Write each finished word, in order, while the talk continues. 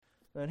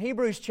In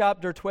Hebrews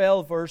chapter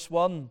 12, verse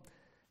 1,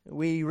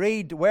 we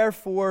read,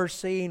 "Wherefore,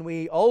 seeing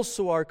we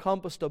also are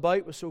compassed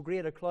about with so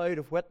great a cloud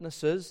of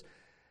witnesses,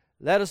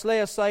 let us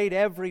lay aside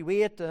every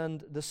weight and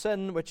the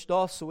sin which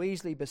doth so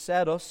easily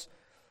beset us,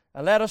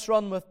 and let us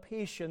run with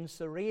patience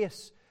the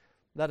race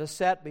that is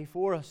set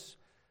before us."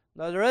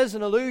 Now there is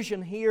an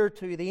allusion here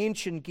to the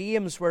ancient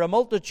games where a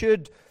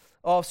multitude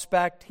of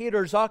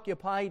spectators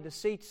occupied the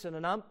seats in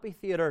an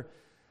amphitheater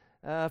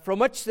from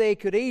which they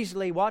could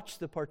easily watch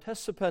the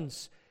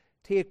participants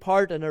take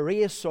part in a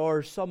race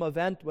or some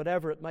event,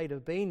 whatever it might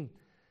have been.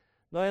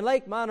 Now, in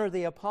like manner,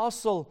 the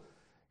apostle,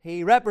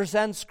 he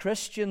represents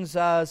Christians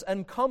as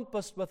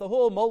encompassed with a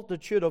whole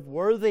multitude of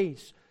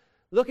worthies,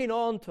 looking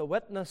on to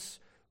witness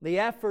the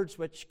efforts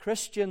which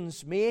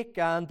Christians make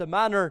and the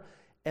manner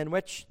in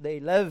which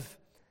they live.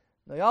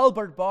 Now,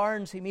 Albert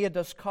Barnes, he made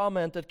this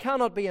comment: "It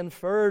cannot be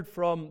inferred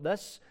from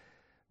this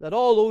that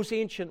all those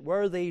ancient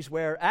worthies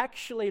were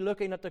actually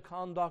looking at the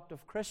conduct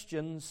of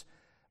Christians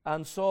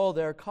and saw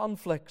their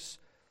conflicts.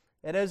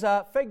 It is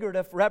a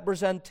figurative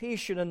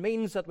representation and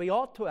means that we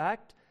ought to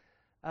act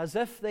as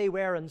if they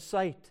were in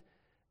sight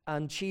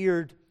and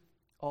cheered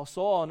us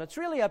on." It's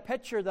really a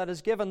picture that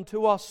is given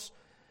to us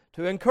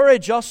to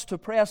encourage us to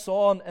press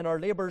on in our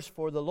labors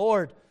for the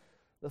Lord.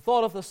 The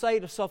thought of the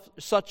sight of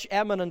such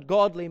eminent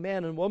godly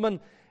men and women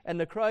in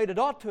the crowd, it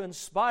ought to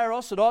inspire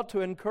us, it ought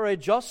to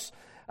encourage us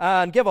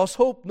and give us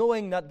hope,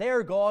 knowing that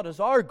their God is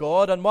our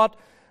God, and what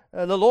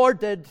the Lord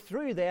did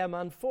through them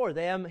and for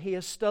them, He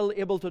is still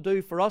able to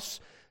do for us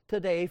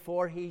today,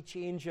 for He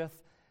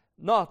changeth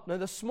not. Now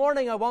this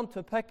morning I want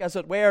to pick, as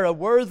it were, a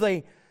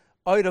worthy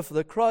out of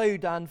the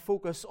crowd and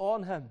focus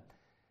on him.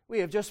 We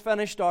have just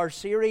finished our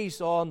series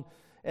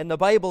in the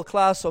Bible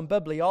class on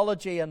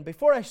bibliology, and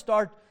before I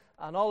start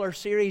another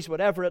series,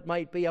 whatever it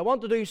might be, I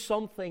want to do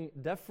something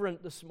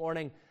different this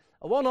morning,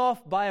 a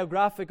one-off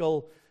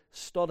biographical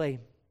study.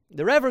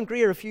 The Reverend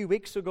Greer, a few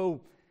weeks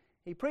ago,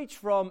 he preached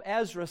from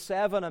Ezra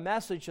 7, a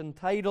message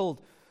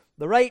entitled,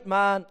 "The Right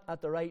Man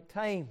at the Right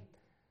Time."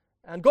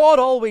 And God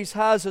always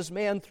has His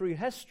men through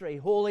history,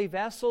 holy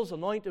vessels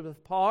anointed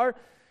with power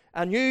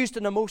and used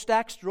in a most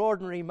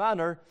extraordinary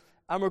manner,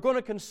 and we're going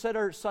to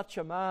consider such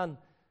a man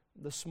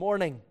this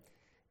morning.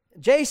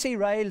 J.C.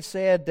 Ryle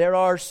said, "There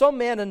are some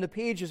men in the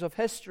pages of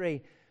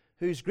history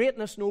whose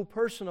greatness no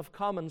person of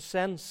common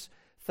sense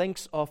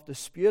thinks of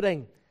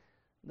disputing.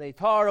 They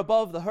tower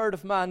above the herd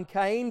of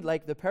mankind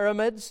like the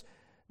pyramids,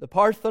 the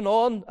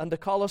Parthenon, and the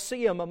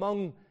Colosseum,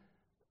 among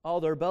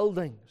other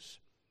buildings."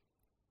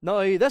 Now,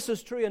 this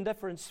is true in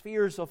different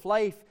spheres of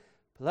life: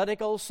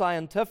 political,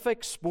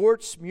 scientific,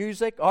 sports,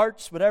 music,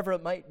 arts, whatever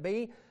it might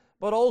be,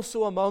 but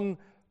also among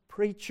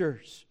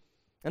preachers.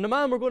 And the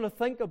man we're going to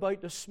think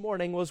about this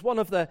morning was one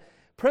of the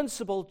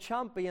principal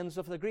champions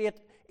of the great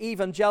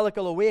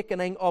evangelical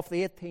awakening of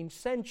the 18th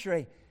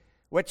century,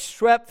 which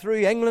swept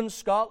through England,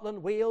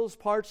 Scotland, Wales,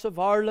 parts of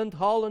Ireland,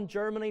 Holland,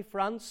 Germany,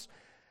 France,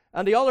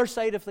 and the other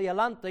side of the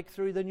Atlantic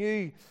through the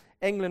New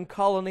England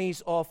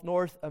colonies of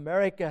North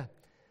America.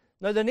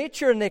 Now, the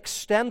nature and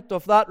extent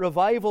of that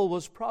revival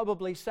was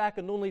probably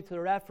second only to the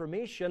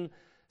Reformation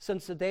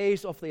since the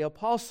days of the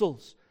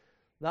apostles.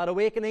 That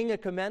awakening,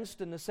 it commenced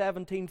in the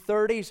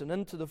 1730s and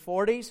into the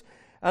 40s,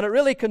 and it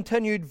really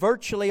continued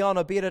virtually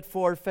unabated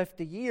for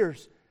 50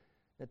 years.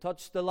 It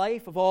touched the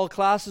life of all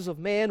classes of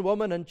men,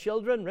 women, and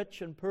children,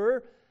 rich and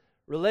poor,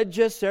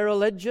 religious,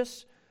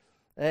 irreligious.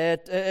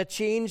 It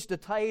changed the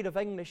tide of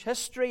English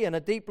history, and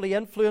it deeply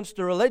influenced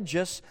the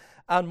religious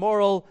and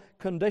moral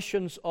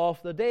conditions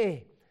of the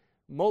day.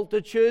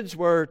 Multitudes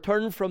were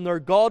turned from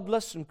their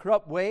godless and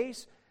corrupt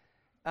ways,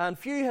 and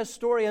few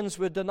historians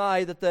would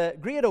deny that the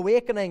Great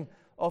Awakening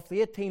of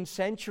the 18th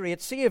century,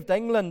 it saved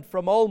England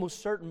from almost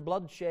certain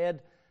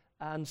bloodshed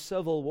and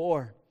civil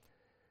war.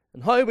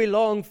 And how we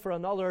longed for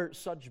another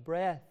such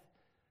breath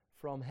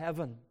from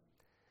heaven.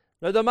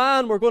 Now, the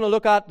man we're going to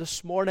look at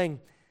this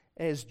morning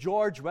is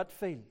George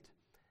Whitefield,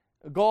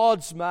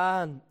 God's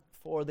man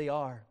for the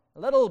hour. A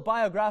little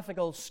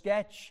biographical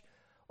sketch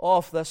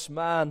of this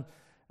man.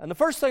 And the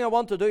first thing I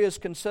want to do is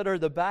consider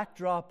the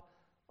backdrop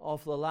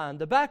of the land.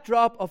 The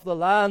backdrop of the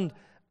land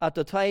at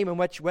the time in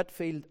which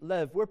Whitefield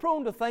lived. We're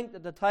prone to think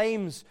that the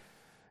times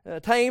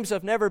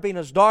have never been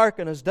as dark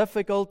and as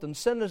difficult, and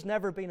sin has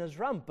never been as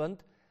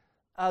rampant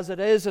as it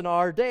is in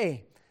our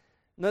day.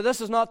 Now,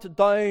 this is not to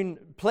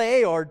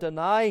downplay or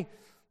deny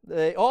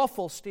the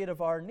awful state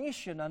of our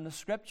nation, and the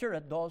Scripture,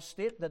 it does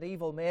state that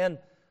evil men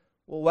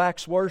will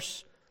wax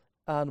worse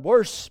and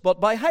worse.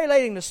 But by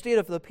highlighting the state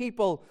of the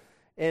people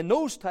in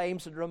those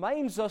times, it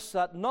reminds us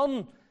that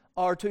none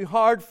are too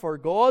hard for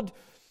God,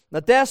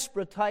 that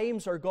desperate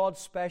times are God's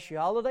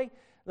speciality,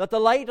 that the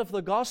light of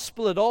the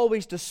gospel, it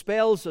always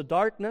dispels the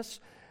darkness,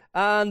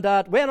 and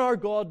that when our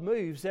God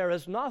moves, there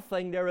is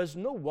nothing, there is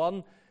no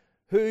one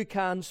who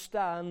can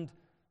stand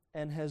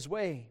in His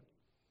way.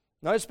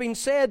 Now, it's been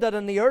said that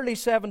in the early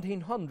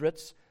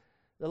 1700s,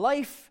 the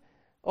life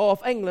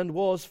of England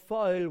was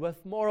foul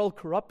with moral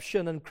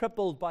corruption and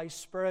crippled by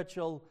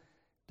spiritual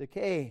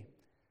decay.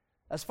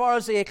 As far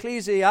as the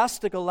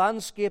ecclesiastical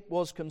landscape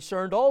was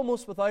concerned,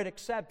 almost without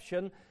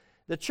exception,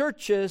 the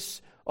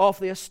churches of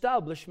the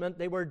establishment,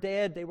 they were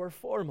dead, they were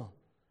formal.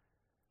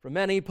 From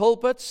many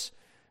pulpits,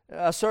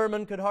 a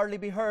sermon could hardly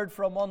be heard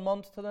from one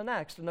month to the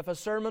next. And if a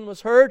sermon was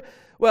heard,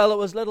 well, it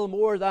was little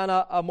more than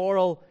a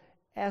moral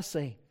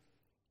essay.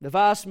 The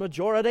vast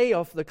majority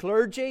of the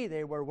clergy,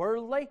 they were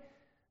worldly.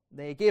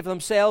 They gave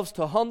themselves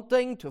to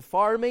hunting, to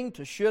farming,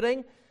 to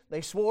shooting.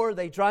 They swore,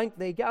 they drank,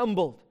 they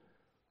gambled.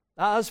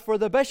 As for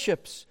the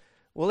bishops,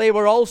 well, they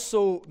were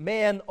also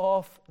men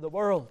of the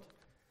world.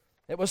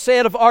 It was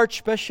said of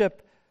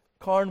Archbishop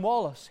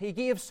Cornwallis, he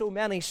gave so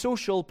many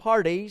social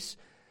parties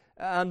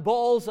and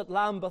balls at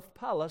Lambeth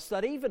Palace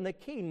that even the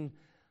king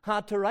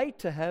had to write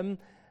to him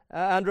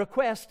and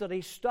request that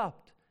he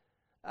stopped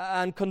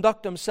and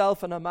conduct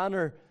himself in a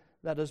manner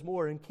that is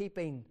more in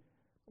keeping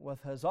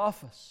with his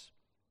office.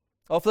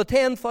 Of the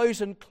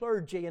 10,000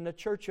 clergy in the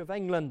Church of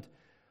England,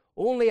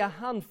 only a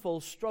handful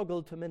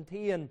struggled to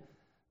maintain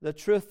the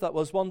truth that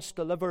was once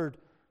delivered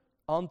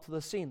unto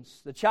the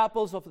saints. The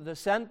chapels of the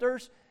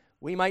dissenters,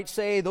 we might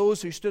say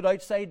those who stood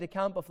outside the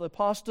camp of the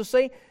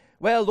apostasy,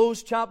 well,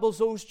 those chapels,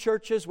 those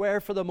churches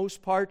were for the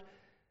most part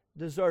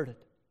deserted.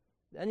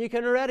 And you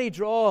can already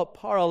draw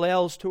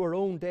parallels to our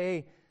own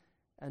day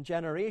and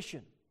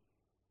generation.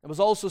 It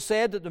was also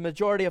said that the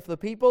majority of the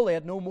people, they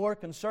had no more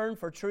concern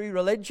for true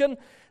religion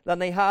than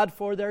they had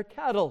for their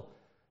cattle.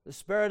 The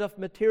spirit of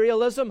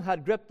materialism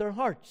had gripped their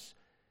hearts.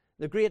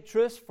 The great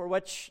truths for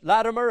which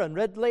Latimer and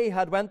Ridley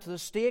had went to the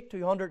stake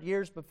 200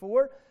 years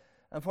before,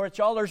 and for which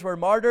others were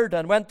martyred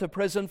and went to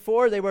prison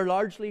for, they were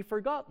largely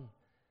forgotten.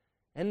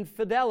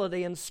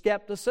 Infidelity and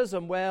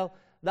skepticism, well,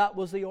 that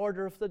was the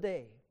order of the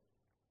day.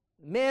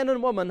 Men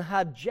and women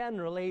had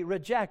generally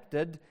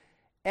rejected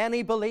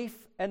any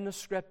belief in the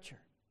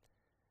Scripture.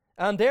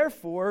 And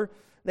therefore,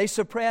 they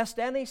suppressed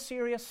any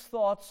serious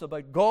thoughts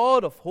about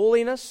God, of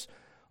holiness,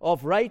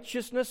 of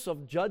righteousness,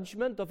 of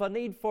judgment, of a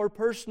need for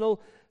personal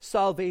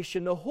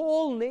salvation. The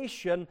whole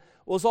nation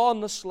was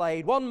on the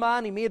slide. One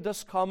man, he made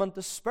this comment,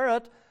 the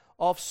spirit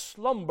of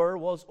slumber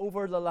was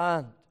over the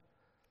land.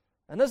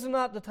 And isn't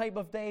that the type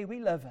of day we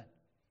live in?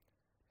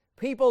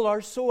 People are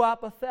so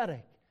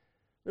apathetic.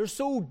 They're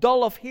so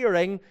dull of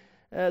hearing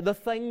the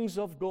things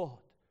of God.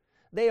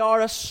 They are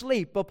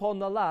asleep upon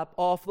the lap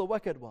of the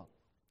wicked one.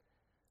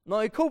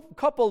 Now,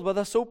 coupled with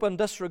this open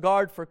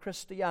disregard for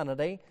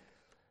Christianity,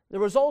 there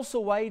was also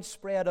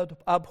widespread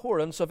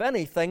abhorrence of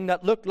anything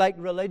that looked like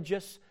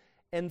religious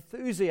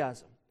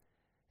enthusiasm.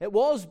 It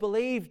was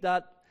believed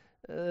that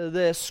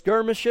the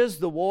skirmishes,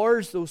 the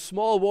wars, those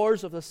small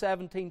wars of the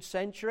 17th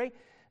century,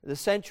 the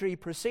century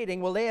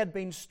preceding, well, they had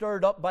been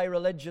stirred up by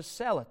religious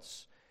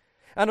zealots.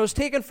 And it was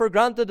taken for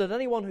granted that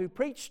anyone who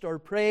preached or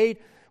prayed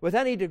with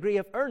any degree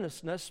of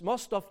earnestness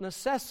must of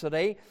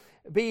necessity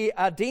be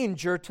a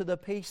danger to the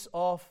peace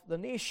of the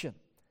nation.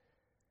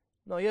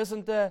 Now, he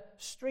isn't a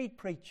street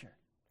preacher.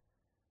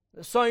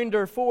 The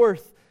sounder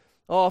forth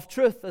of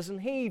truth, isn't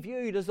he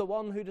viewed as the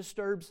one who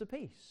disturbs the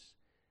peace?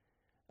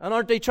 And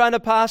aren't they trying to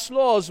pass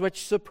laws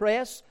which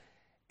suppress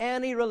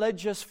any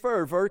religious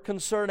fervor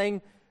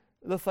concerning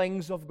the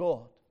things of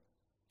God?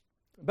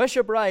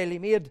 Bishop Riley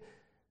made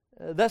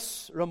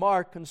this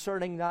remark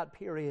concerning that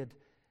period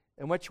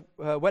in which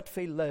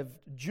Whitefield lived.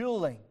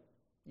 Dueling.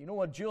 You know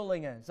what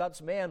dueling is?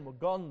 That's men with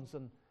guns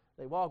and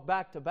they walk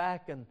back to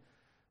back and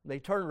they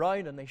turn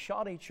around and they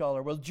shot each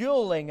other. Well,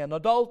 dueling and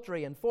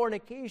adultery and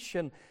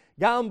fornication,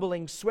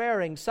 gambling,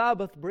 swearing,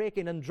 Sabbath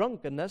breaking and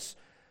drunkenness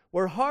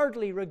were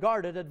hardly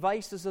regarded as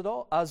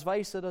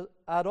vices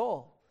at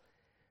all.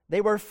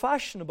 They were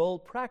fashionable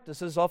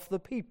practices of the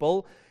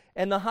people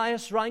in the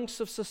highest ranks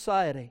of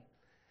society,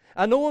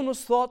 and no one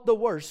was thought the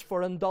worse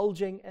for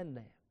indulging in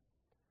them.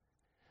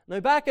 Now,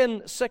 back in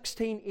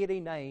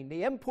 1689,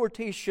 the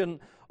importation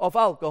of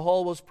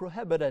alcohol was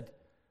prohibited.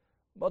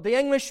 But the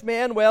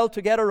Englishmen, well,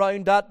 to get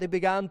around that, they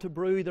began to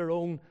brew their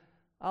own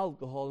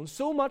alcohol. And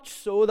so much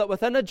so that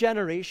within a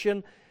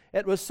generation,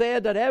 it was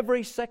said that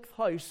every sixth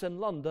house in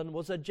London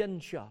was a gin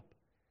shop.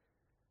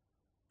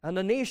 And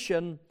the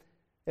nation,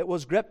 it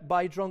was gripped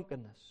by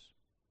drunkenness.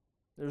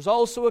 There's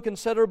also a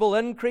considerable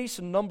increase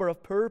in number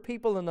of poor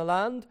people in the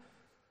land.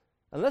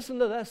 And listen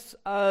to this,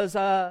 as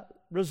a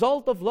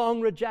result of long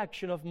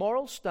rejection of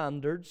moral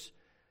standards,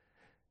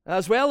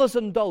 as well as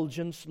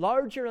indulgence,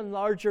 larger and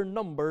larger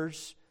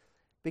numbers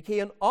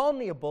became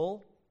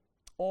unable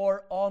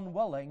or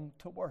unwilling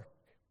to work.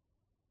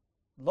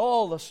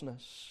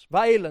 Lawlessness,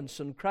 violence,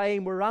 and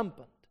crime were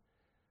rampant.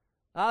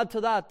 Add to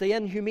that the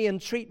inhumane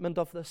treatment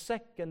of the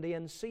sick and the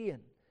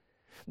insane,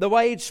 the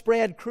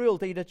widespread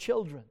cruelty to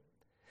children,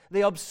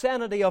 the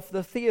obscenity of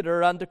the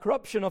theater, and the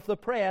corruption of the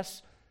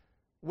press.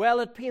 Well,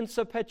 it paints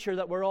a picture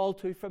that we're all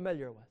too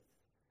familiar with.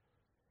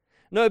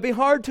 Now, it'd be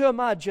hard to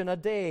imagine a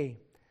day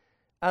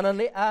and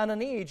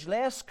an age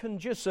less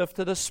conducive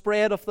to the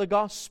spread of the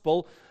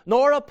gospel,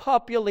 nor a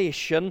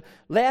population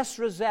less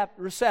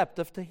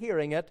receptive to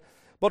hearing it.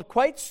 But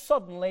quite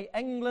suddenly,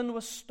 England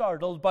was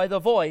startled by the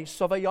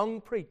voice of a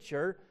young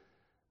preacher,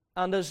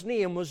 and his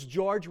name was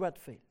George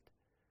Whitefield.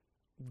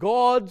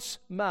 God's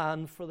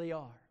man for the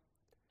hour.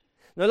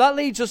 Now that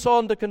leads us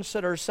on to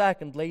consider,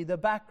 secondly, the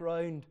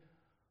background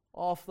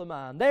of the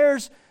man.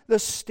 There's the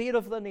state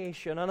of the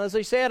nation. And as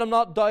I said, I'm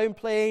not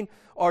downplaying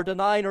or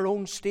denying our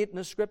own state. And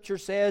the Scripture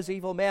says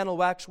evil men will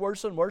wax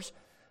worse and worse.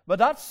 But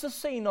that's the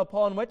scene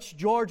upon which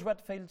George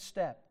Whitefield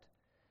stepped,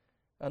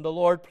 and the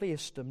Lord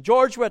placed him.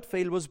 George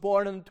Whitefield was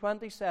born on the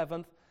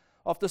 27th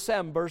of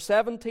December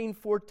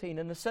 1714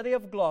 in the city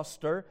of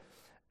Gloucester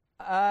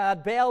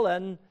at Bell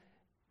Inn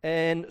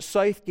in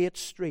Southgate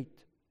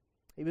Street.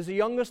 He was the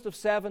youngest of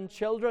 7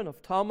 children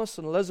of Thomas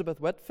and Elizabeth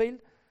Whitefield.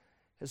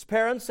 His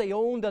parents, they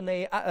owned and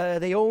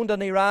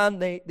they ran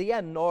the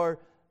inn, or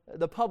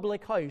the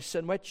public house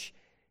in which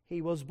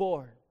he was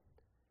born.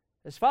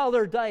 His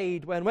father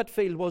died when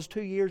Whitefield was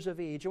 2 years of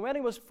age, and when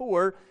he was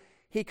 4,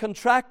 he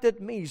contracted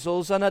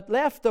measles, and it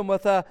left him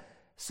with a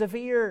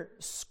severe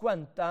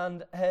squint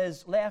and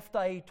his left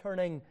eye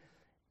turning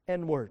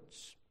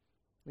inwards.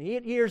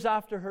 8 years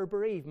after her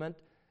bereavement,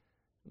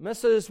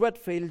 Mrs.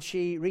 Whitefield,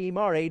 she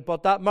remarried,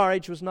 but that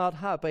marriage was not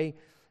happy,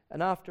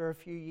 and after a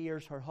few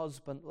years her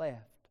husband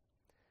left.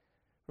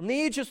 From the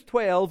age of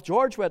 12,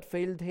 George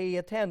Whitefield, he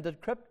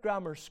attended Crypt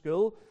Grammar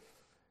School,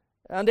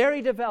 and there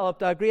he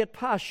developed a great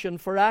passion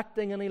for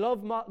acting, and he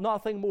loved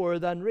nothing more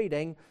than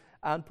reading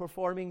and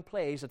performing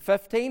plays. At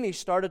 15, he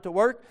started to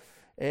work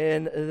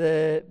in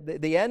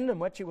the inn in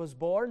which he was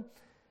born,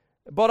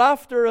 but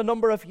after a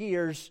number of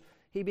years,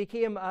 he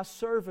became a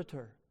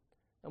servitor.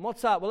 And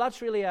what's that? Well,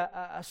 that's really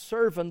a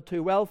servant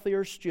to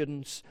wealthier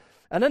students.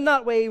 And in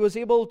that way, he was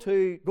able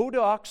to go to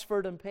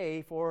Oxford and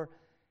pay for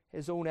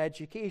his own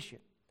education.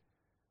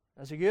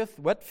 As a youth,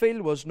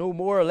 Whitefield was no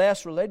more or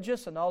less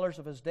religious than others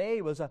of his day.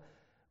 He was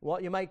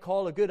what you might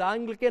call a good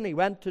Anglican. He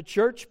went to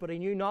church, but he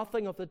knew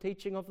nothing of the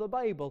teaching of the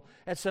Bible.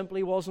 It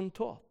simply wasn't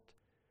taught.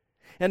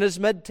 In his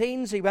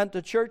mid-teens, he went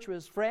to church with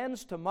his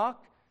friends to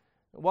mock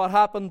what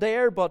happened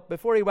there, but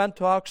before he went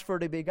to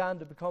Oxford, he began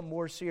to become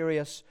more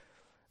serious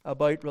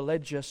about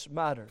religious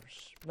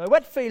matters. Now,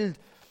 Whitefield,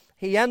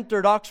 he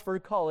entered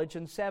Oxford College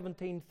in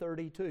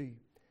 1732.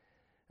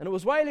 And it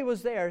was while he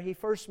was there he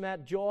first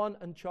met John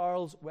and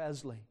Charles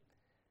Wesley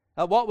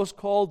at what was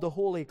called the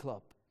Holy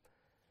Club.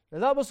 Now,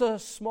 that was a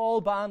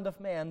small band of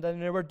men,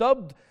 and they were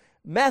dubbed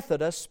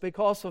Methodists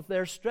because of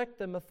their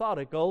strict and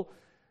methodical,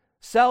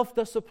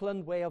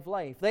 self-disciplined way of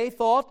life. They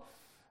thought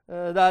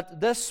that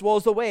this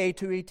was the way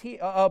to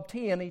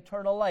obtain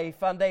eternal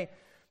life, and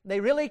they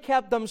really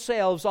kept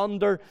themselves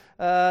under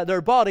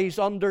their bodies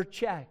under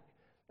check.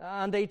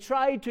 And they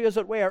tried to, as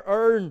it were,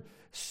 earn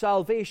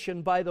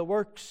salvation by the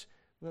works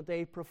that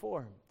they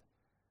performed.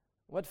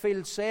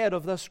 Whitefield said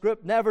of this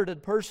group, "Never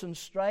did person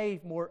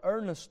strive more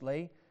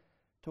earnestly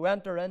to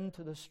enter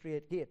into the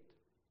strait gate."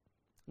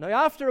 Now,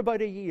 after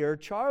about a year,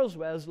 Charles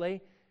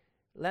Wesley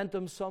lent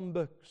him some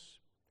books.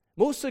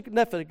 Most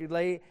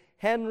significantly,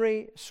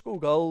 Henry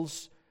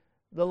Scougal's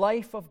The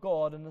Life of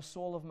God and the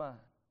Soul of Man.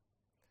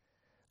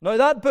 Now,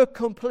 that book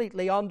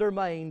completely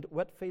undermined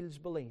Whitefield's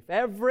belief.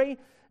 Every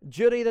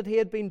duty that he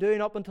had been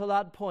doing up until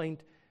that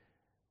point,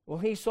 well,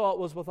 he saw it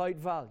was without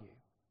value.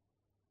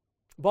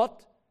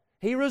 But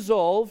he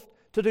resolved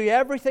to do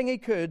everything he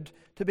could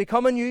to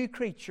become a new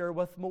creature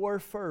with more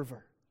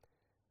fervor.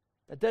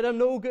 It did him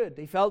no good.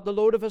 He felt the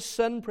load of his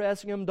sin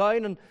pressing him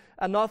down,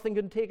 and nothing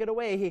could take it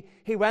away.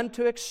 He went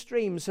to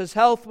extremes. His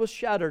health was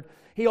shattered.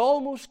 He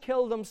almost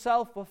killed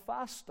himself with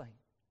fasting.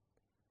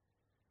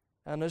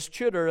 And his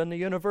tutor in the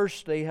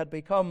university had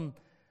become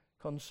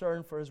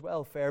concerned for his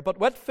welfare. But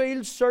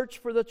Whitefield's search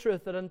for the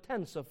truth had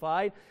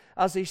intensified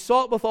as he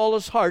sought with all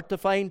his heart to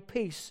find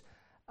peace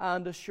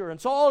and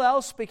assurance. All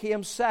else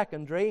became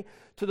secondary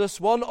to this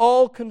one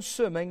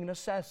all-consuming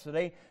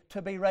necessity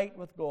to be right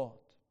with God.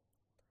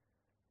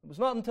 It was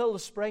not until the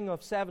spring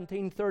of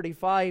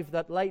 1735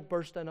 that light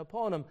burst in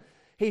upon him.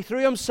 He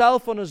threw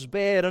himself on his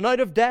bed, and out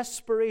of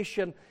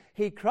desperation,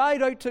 he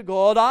cried out to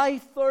God, "I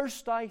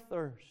thirst, I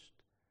thirst."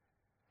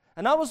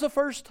 And that was the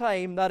first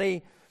time that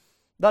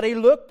he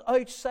looked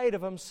outside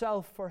of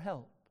himself for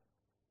help,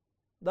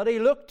 that he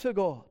looked to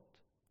God.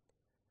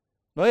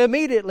 Now,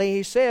 immediately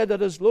he said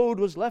that his load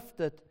was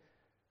lifted,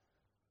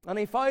 and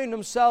he found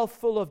himself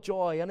full of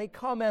joy, and he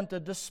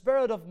commented, "The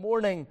spirit of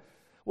mourning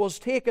was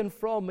taken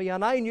from me,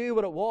 and I knew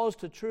what it was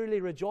to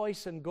truly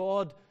rejoice in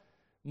God,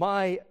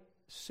 my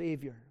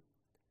Savior."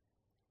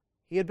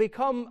 He had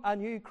become a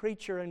new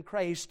creature in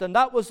Christ, and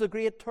that was the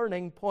great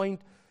turning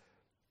point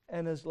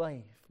in his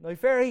life. Now,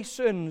 very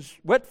soon,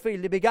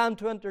 Whitefield began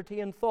to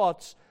entertain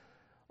thoughts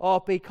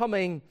of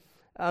becoming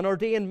an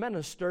ordained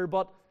minister,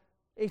 but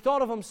he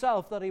thought of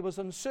himself that he was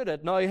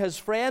unsuited. Now, his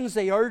friends,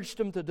 they urged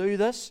him to do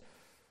this,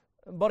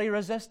 but he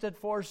resisted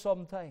for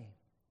some time.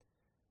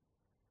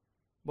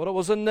 But it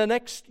was in the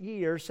next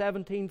year,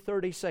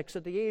 1736,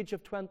 at the age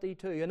of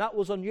 22, and that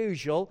was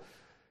unusual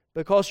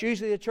because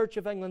usually the Church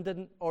of England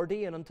didn't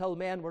ordain until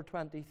men were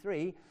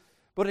 23.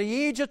 But at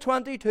the age of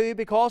 22,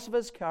 because of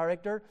his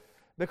character,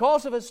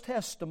 because of his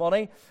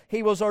testimony,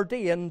 he was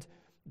ordained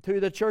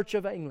to the Church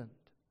of England.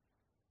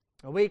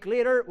 A week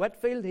later,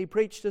 Whitefield, he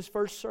preached his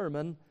first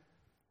sermon,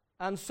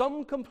 and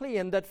some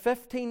complained that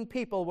 15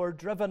 people were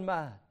driven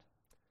mad.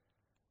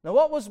 Now,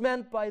 what was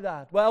meant by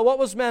that? Well, what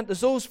was meant is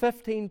those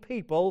 15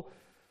 people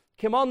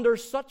came under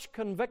such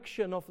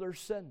conviction of their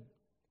sin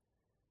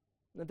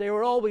that they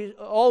were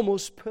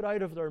almost put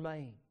out of their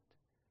mind.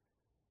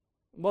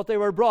 But they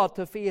were brought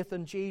to faith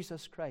in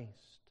Jesus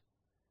Christ.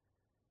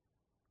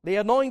 The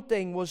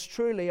anointing was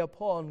truly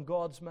upon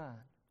God's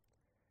man.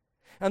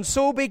 And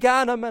so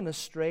began a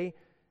ministry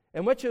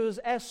in which it was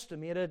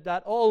estimated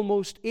that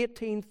almost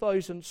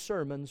 18,000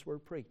 sermons were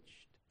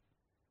preached.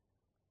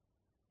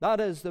 That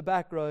is the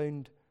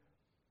background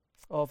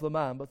of the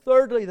man. But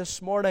thirdly,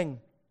 this morning,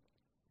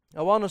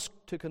 I want us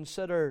to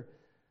consider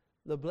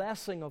the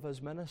blessing of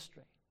his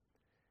ministry.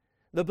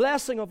 The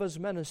blessing of his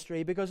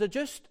ministry, because it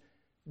just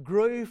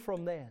grew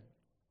from then.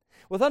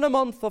 Within a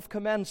month of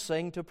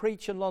commencing to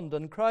preach in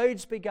London,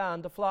 crowds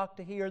began to flock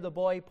to hear the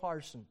boy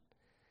parson,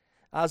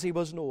 as he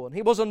was known.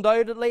 He was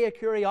undoubtedly a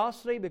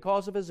curiosity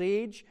because of his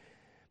age,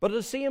 but at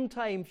the same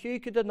time, few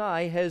could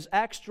deny his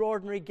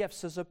extraordinary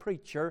gifts as a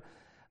preacher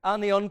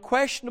and the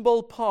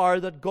unquestionable power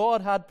that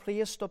God had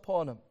placed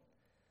upon him.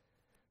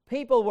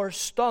 People were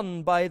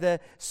stunned by the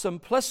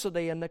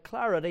simplicity and the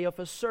clarity of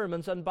his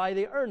sermons and by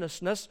the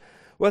earnestness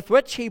with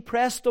which he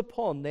pressed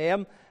upon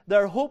them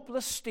their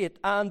hopeless state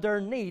and their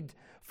need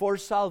for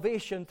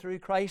salvation through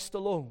Christ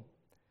alone.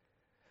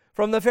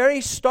 From the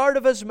very start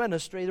of his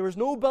ministry, there was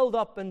no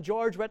build-up in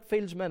George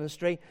Whitefield's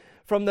ministry.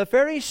 From the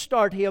very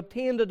start, he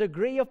obtained a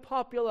degree of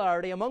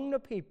popularity among the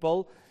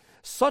people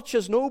such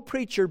as no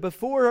preacher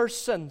before or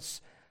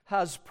since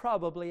has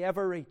probably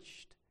ever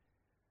reached.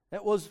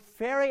 It was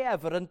very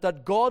evident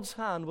that God's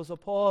hand was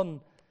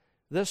upon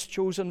this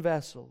chosen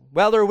vessel.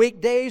 Whether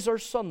weekdays or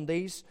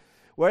Sundays,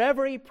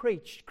 wherever he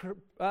preached,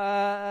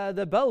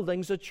 the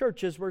buildings, the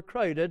churches were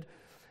crowded,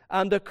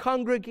 and the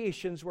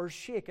congregations were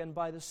shaken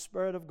by the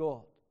Spirit of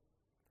God.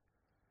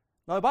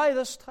 Now, by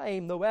this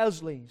time, the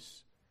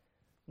Wesleys,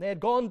 they had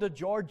gone to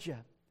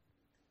Georgia.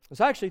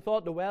 It's actually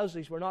thought the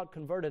Wesleys were not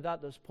converted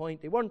at this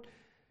point. They weren't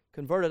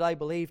converted, I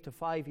believe, to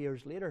 5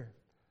 years later.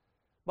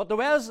 But the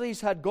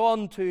Wesleys had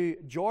gone to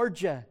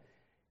Georgia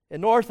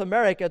in North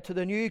America to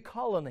the new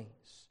colonies.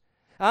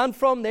 And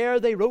from there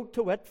they wrote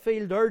to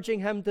Whitefield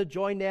urging him to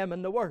join them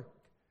in the work.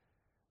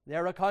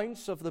 Their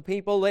accounts of the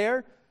people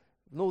there,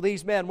 though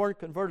these men weren't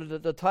converted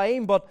at the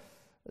time, but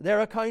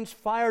their accounts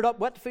fired up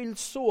Whitefield's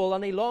soul,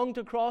 and he longed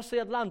to cross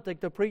the Atlantic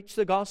to preach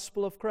the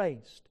gospel of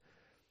Christ.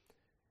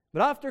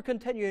 But after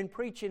continuing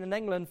preaching in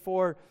England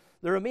for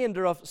the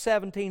remainder of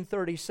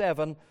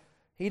 1737,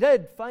 he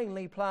did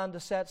finally plan to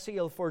set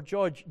sail for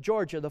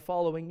Georgia the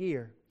following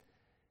year.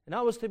 And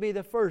that was to be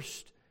the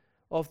first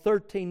of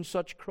 13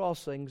 such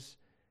crossings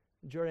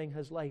during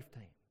his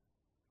lifetime.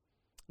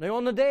 Now,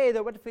 on the day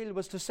that Whitefield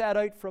was to set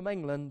out from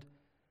England,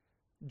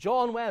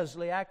 John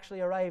Wesley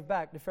actually arrived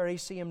back the very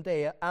same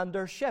day, and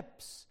their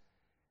ships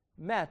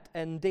met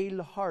in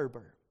Deal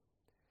Harbor.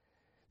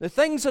 The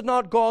things had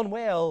not gone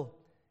well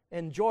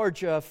in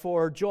Georgia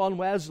for John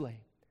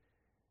Wesley,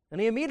 and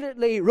he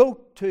immediately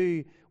wrote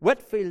to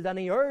Whitefield and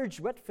he urged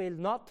Whitefield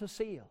not to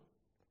sail.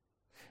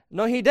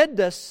 Now, he did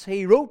this,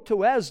 he wrote to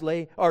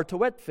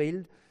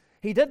Whitefield,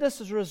 he did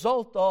this as a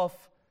result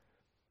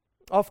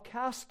of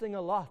casting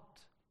a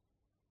lot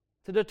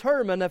to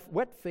determine if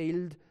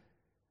Whitefield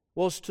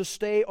was to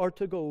stay or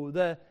to go.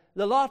 The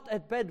lot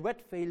had bid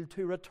Whitefield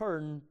to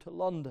return to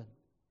London.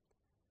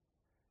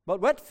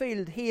 But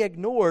Whitefield, he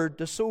ignored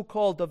the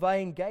so-called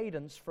divine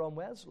guidance from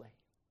Wesley.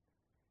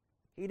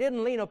 He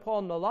didn't lean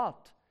upon the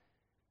lot.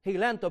 He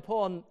leant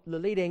upon the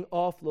leading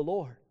of the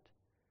Lord.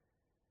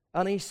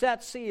 And he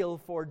set sail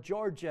for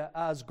Georgia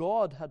as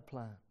God had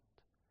planned.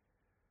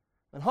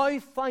 And how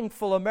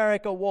thankful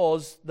America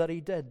was that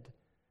he did,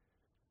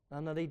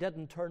 and that he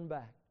didn't turn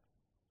back.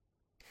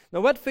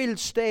 Now, Whitefield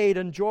stayed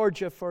in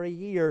Georgia for a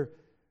year,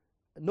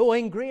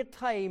 knowing great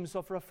times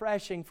of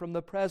refreshing from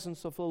the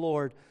presence of the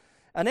Lord.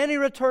 And then he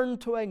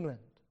returned to England.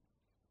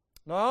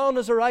 Now, on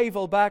his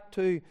arrival back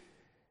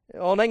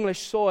on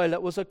English soil,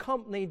 it was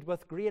accompanied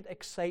with great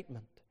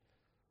excitement.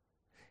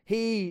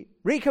 He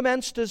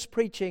recommenced his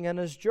preaching, and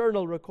his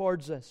journal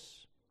records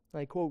this.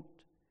 I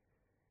quote,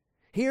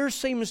 "Here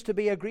seems to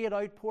be a great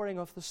outpouring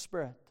of the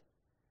Spirit.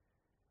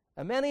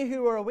 And many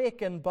who were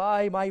awakened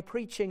by my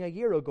preaching a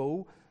year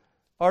ago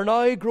are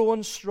now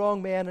grown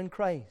strong men in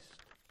Christ."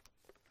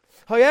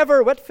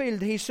 However,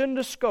 Whitefield, he soon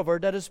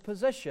discovered that his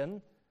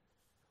position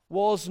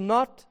was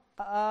not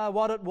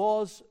what it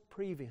was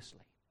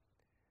previously.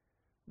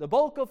 The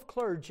bulk of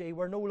clergy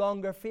were no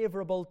longer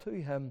favorable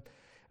to him,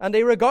 and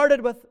they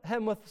regarded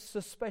him with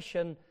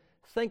suspicion,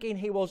 thinking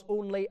he was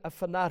only a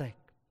fanatic.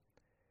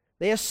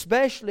 They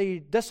especially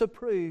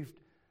disapproved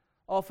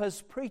of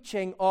his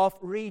preaching of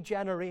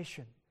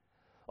regeneration,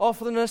 of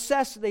the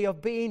necessity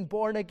of being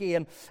born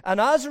again. And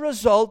as a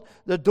result,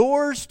 the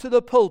doors to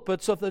the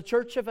pulpits of the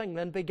Church of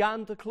England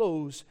began to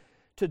close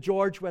to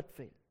George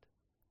Whitefield.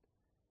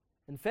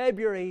 In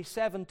February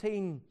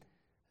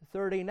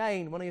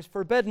 1739, when he was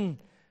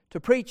forbidden to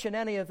preach in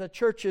any of the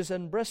churches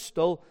in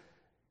Bristol,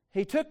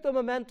 he took the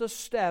momentous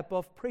step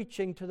of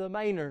preaching to the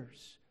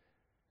miners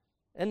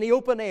in the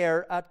open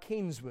air at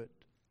Kingswood.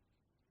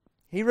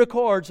 He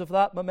records of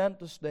that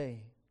momentous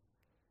day.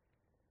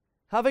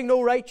 Having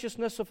no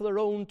righteousness of their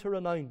own to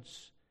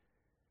renounce,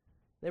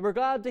 they were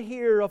glad to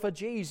hear of a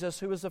Jesus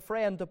who was a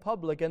friend to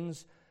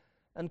publicans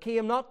and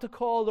came not to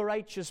call the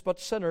righteous but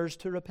sinners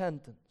to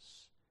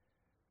repentance.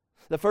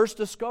 The first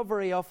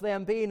discovery of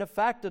them being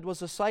affected was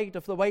the sight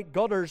of the white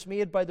gutters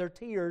made by their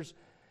tears,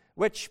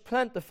 which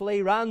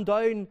plentifully ran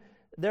down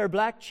their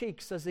black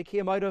cheeks as they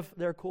came out of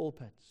their coal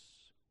pits.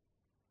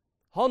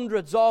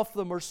 Hundreds of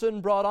them were soon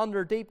brought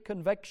under deep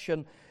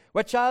conviction,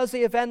 which, as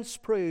the events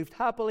proved,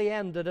 happily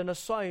ended in a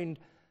sound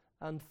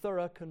and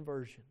thorough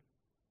conversion.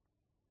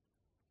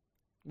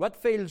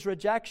 Whitefield's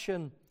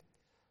rejection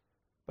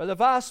by the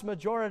vast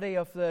majority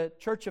of the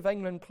Church of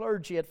England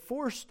clergy, it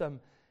forced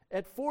him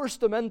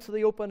into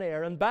the open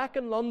air. And back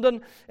in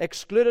London,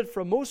 excluded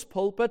from most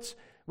pulpits,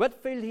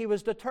 Whitefield, he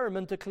was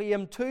determined to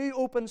claim two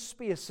open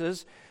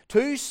spaces,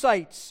 two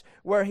sites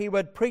where he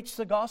would preach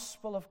the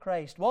gospel of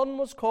Christ. One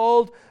was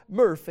called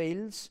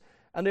Moorfields,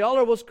 and the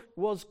other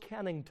was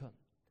Kennington.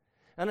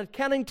 And at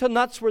Kennington,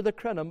 that's where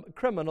the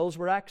criminals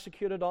were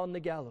executed on the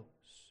gallows.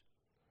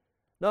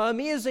 Now,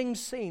 amazing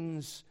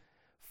scenes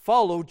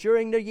followed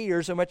during the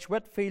years in which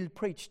Whitefield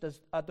preached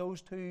at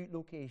those two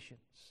locations.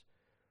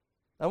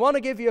 I want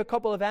to give you a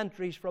couple of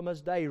entries from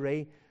his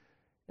diary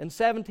in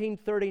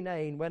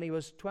 1739 when he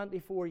was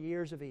 24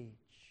 years of age.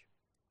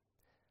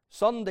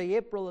 Sunday,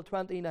 April the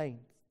 29th.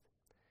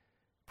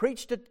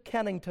 Preached at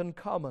Kennington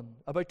Common,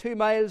 about 2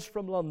 miles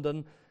from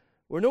London,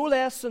 where no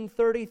less than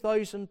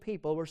 30,000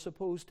 people were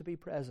supposed to be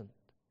present.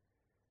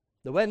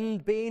 The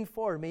wind being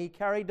for me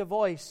carried the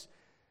voice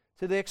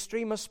to the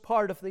extremest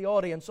part of the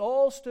audience.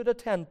 All stood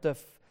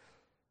attentive.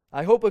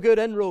 I hope a good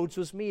inroads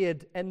was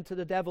made into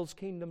the devil's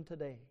kingdom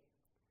today.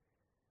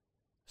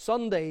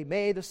 Sunday,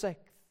 May the 6th.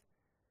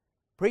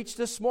 Preached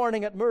this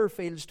morning at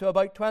Moorfields to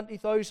about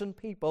 20,000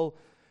 people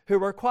who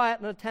were quiet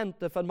and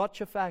attentive and much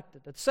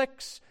affected. At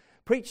 6,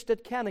 preached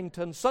at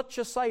Kennington. Such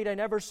a sight I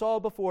never saw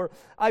before.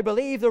 I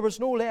believe there was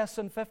no less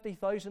than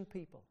 50,000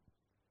 people.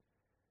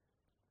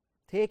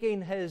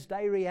 Taking his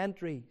diary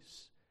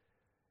entries,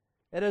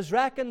 it is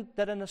reckoned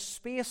that in a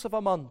space of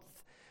a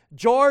month,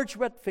 George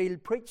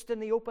Whitefield preached in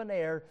the open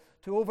air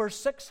to over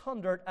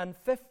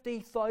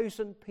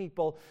 650,000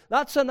 people.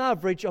 That's an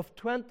average of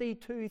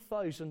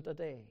 22,000 a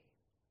day.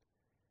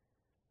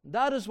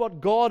 That is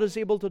what God is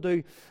able to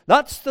do.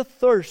 That's the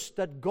thirst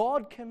that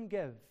God can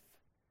give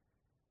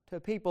to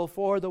people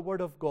for the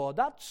Word of God.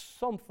 That's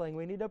something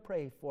we need to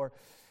pray for.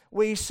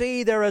 We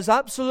see there is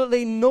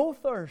absolutely no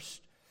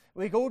thirst.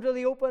 We go to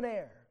the open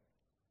air,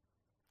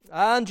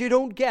 and you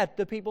don't get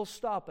the people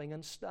stopping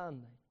and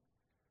standing.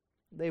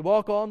 They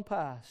walk on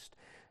past.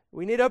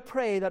 We need to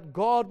pray that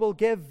God will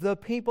give the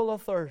people a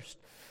thirst,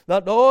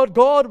 that Lord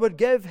God would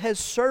give His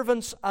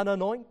servants an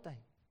anointing,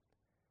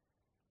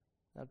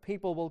 that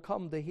people will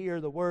come to hear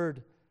the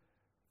word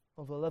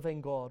of the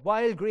living God.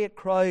 While great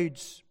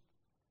crowds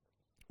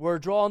were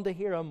drawn to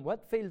hear him,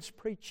 Whitefield's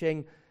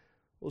preaching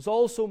was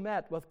also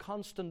met with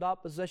constant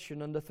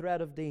opposition and the threat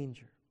of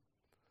danger.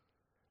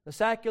 The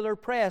secular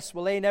press,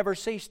 will they never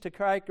cease to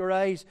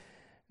characterize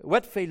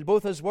Whitefield,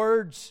 both his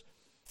words,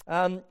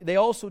 and they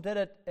also did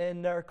it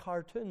in their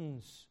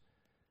cartoons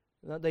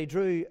that they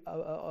drew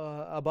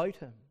about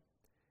him.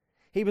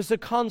 He was a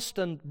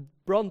constant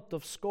brunt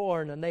of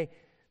scorn, and they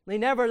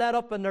never let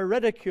up in their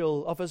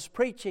ridicule of his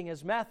preaching,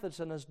 his methods,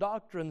 and his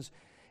doctrines.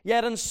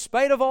 Yet in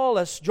spite of all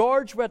this,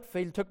 George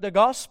Whitefield took the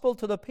gospel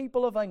to the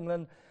people of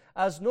England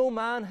as no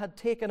man had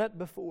taken it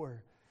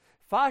before.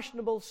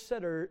 Fashionable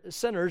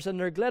sinners in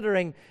their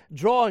glittering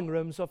drawing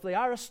rooms of the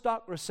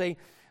aristocracy,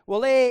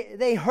 well,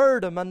 they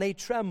heard him and they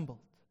trembled.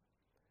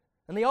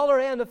 On the other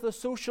end of the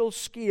social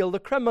scale, the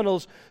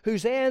criminals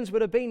whose ends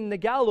would have been the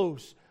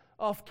gallows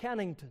of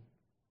Kennington,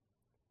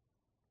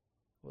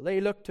 well,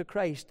 they looked to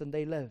Christ and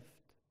they lived.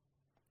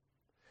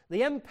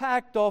 The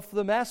impact of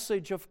the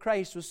message of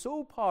Christ was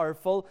so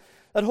powerful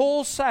that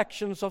whole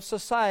sections of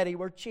society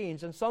were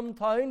changed. In some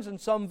towns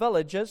and some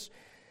villages,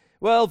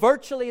 well,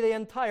 virtually the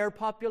entire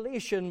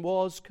population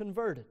was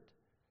converted.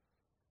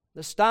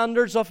 The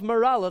standards of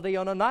morality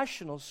on a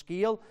national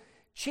scale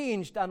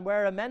changed and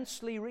were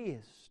immensely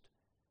raised.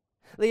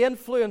 The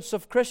influence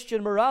of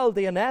Christian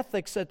morality and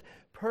ethics that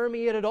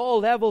permeated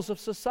all levels of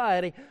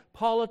society.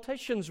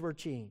 Politicians were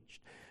changed.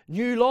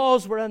 New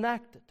laws were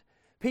enacted.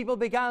 People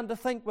began to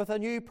think with a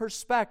new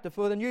perspective,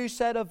 with a new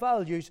set of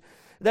values.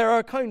 There are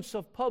accounts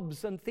of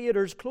pubs and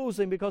theaters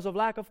closing because of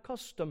lack of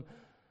custom.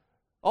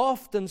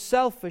 Often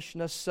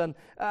selfishness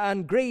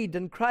and greed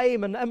and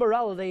crime and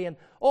immorality and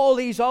all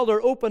these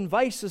other open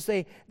vices,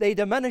 they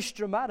diminished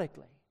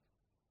dramatically.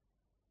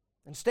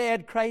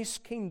 Instead, Christ's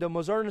kingdom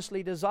was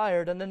earnestly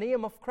desired, and the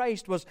name of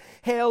Christ was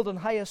held in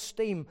high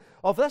esteem.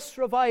 Of this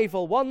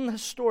revival, one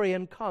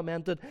historian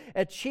commented,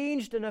 it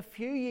changed in a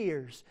few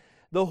years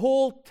the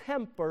whole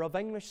temper of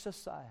English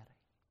society.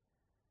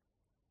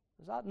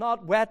 Does that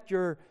not whet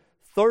your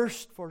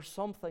thirst for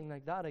something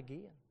like that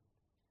again?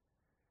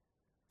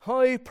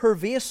 how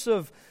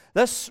pervasive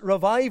this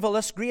revival,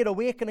 this great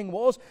awakening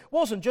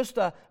wasn't just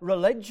a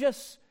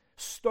religious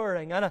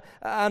stirring and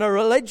a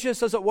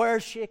religious, as it were,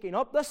 shaking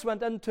up. This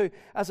went into,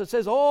 as it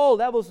says, all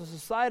levels of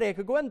society. I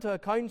could go into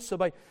accounts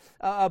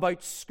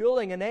about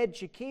schooling and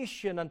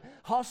education and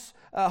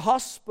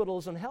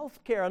hospitals and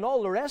healthcare and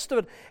all the rest of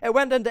it. It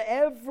went into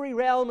every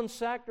realm and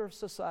sector of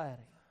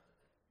society.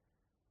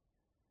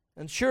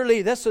 And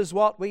surely this is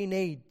what we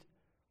need,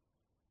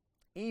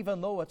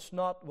 even though it's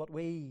not what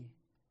we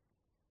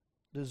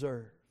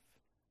deserve.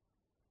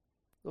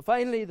 So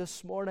finally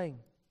this morning,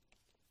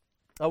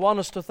 I want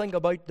us to think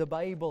about the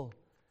Bible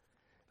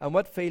and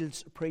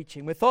Whitfield's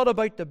preaching. We thought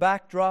about the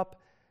backdrop,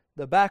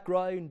 the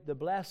background, the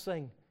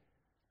blessing,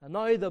 and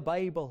now the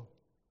Bible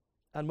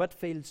and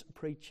Whitfield's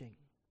preaching.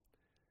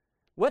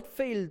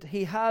 Whitfield,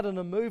 he had an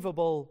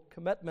immovable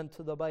commitment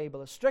to the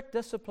Bible, a strict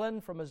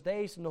discipline from his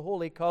days in the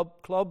Holy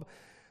Club.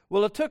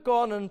 Well, it took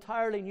on an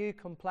entirely new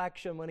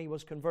complexion when he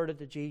was converted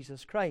to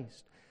Jesus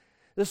Christ.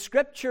 The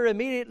Scripture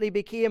immediately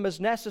became his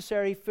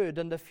necessary food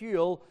and the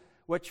fuel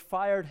which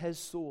fired his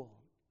soul.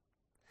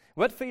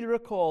 Whitfield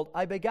recalled,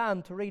 "I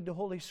began to read the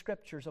Holy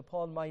Scriptures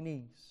upon my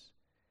knees."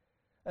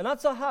 And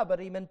that's a habit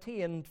he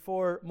maintained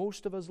for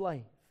most of his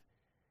life.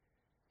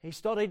 He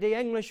studied the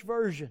English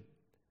version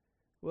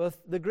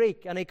with the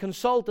Greek, and he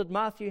consulted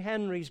Matthew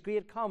Henry's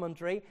great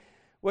commentary,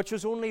 which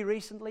was only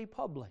recently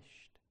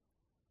published.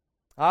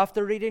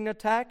 After reading the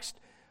text,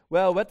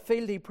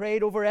 Whitfield, he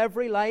prayed over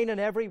every line and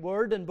every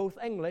word in both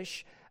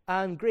English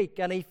and Greek,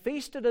 and he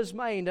feasted his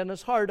mind and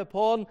his heart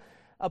upon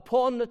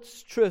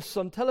its truths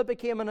until it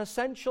became an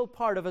essential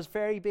part of his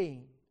very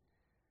being.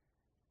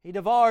 He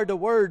devoured the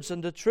words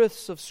and the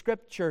truths of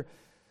Scripture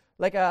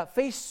like a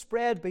feast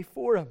spread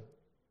before him,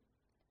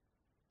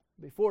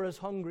 before his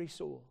hungry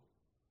soul.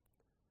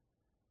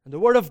 And the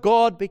Word of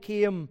God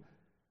became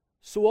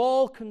so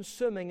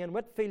all-consuming in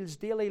Whitfield's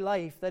daily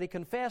life that he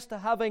confessed to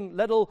having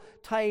little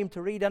time to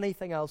read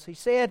anything else. He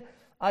said,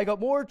 "I got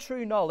more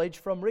true knowledge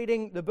from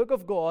reading the book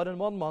of God in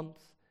 1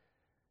 month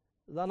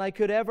than I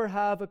could ever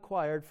have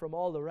acquired from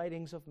all the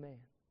writings of men."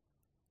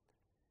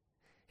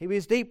 He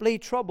was deeply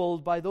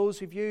troubled by those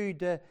who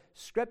viewed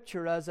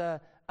Scripture as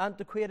an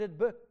antiquated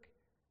book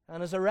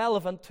and as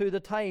irrelevant to the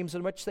times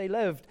in which they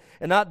lived.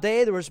 In that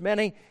day there was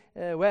many,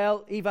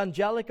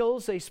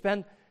 evangelicals. They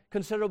spent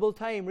considerable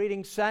time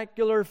reading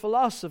secular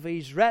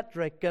philosophies,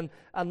 rhetoric, and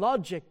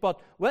logic. But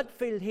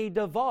Whitfield, he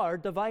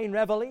devoured divine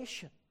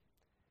revelation.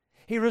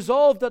 He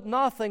resolved that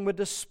nothing would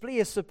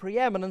displace the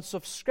preeminence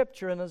of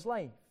Scripture in his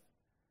life.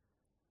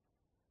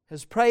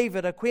 His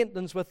private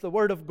acquaintance with the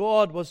Word of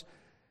God was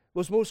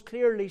most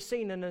clearly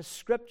seen in his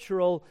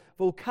scriptural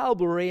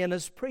vocabulary and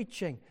his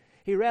preaching.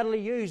 He readily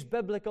used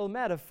biblical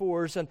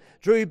metaphors and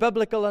drew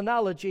biblical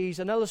analogies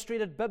and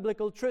illustrated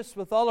biblical truths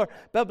with other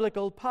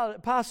biblical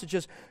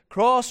passages.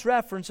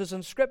 Cross-references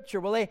in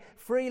Scripture, they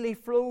freely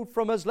flowed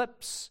from his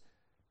lips.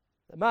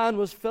 The man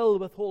was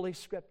filled with Holy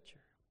Scripture.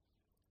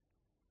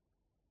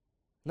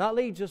 And that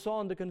leads us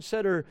on to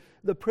consider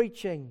the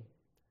preaching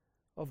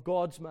of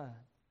God's man.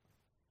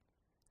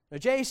 Now,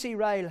 J.C.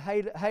 Ryle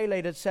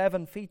highlighted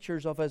 7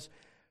 features of his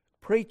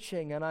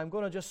preaching, and I'm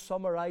going to just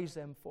summarize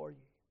them for you.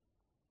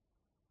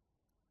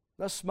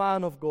 This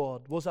man of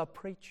God was a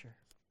preacher.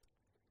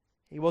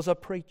 He was a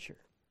preacher.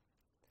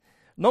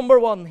 Number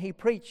 1, he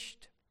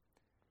preached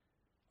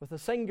with a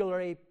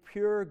singularly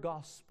pure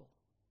gospel.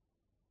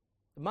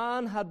 The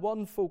man had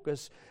one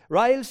focus.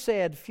 Ryle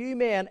said, "Few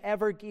men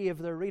ever gave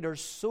their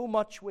readers so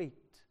much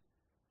wheat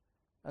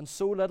and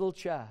so little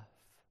chaff."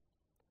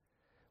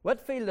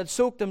 Whitfield had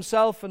soaked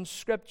himself in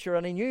Scripture,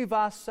 and he knew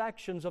vast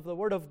sections of the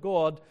Word of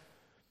God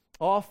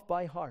off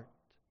by heart.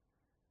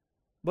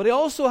 But he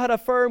also had a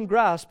firm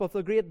grasp of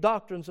the great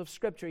doctrines of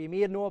Scripture. He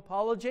made no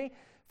apology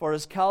for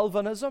his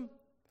Calvinism,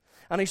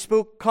 and he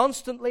spoke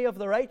constantly of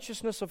the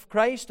righteousness of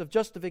Christ, of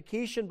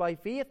justification by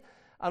faith,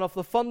 and of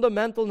the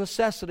fundamental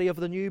necessity of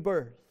the new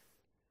birth.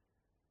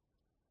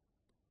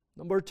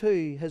 Number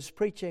 2, his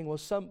preaching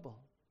was simple.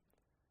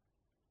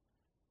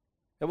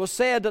 It was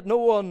said that no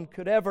one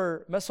could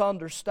ever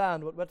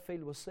misunderstand what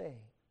Whitfield was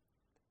saying.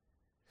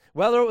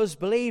 Whether it was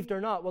believed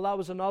or not, that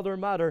was another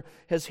matter.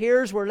 His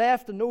hearers were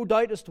left in no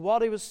doubt as to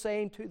what he was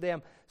saying to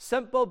them.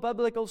 Simple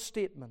biblical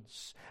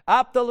statements,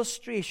 apt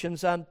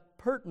illustrations, and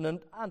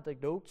pertinent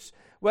anecdotes,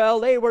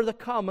 they were the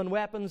common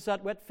weapons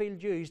that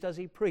Whitfield used as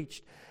he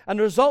preached. And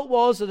the result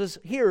was that his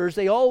hearers,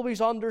 they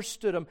always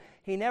understood him.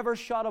 He never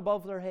shot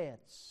above their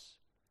heads.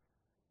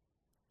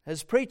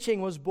 His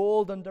preaching was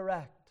bold and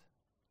direct.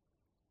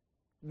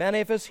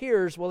 Many of his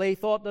hearers, they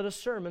thought that his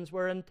sermons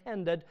were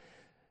intended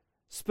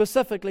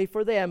specifically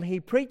for them. He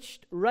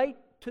preached right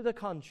to the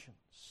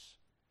conscience,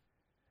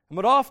 and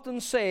would often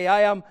say,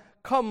 "I am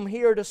come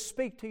here to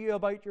speak to you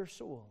about your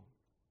soul."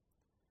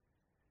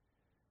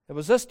 It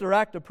was this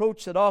direct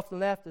approach that often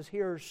left his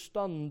hearers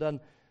stunned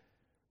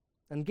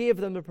and gave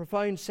them the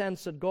profound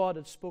sense that God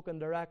had spoken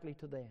directly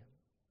to them.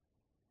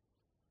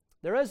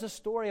 There is a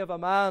story of a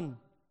man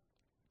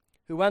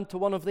who went to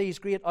one of these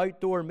great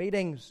outdoor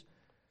meetings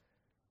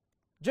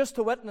just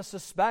to witness the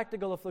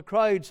spectacle of the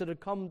crowds that had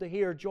come to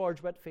hear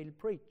George Whitefield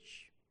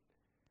preach.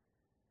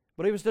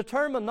 But he was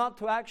determined not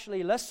to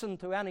actually listen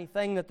to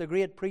anything that the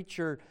great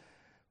preacher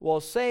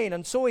was saying,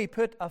 and so he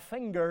put a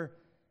finger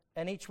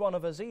in each one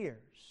of his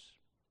ears.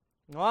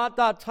 Now, at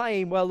that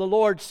time, the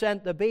Lord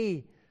sent the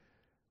bee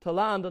to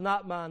land on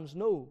that man's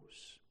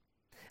nose.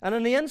 And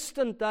in the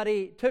instant that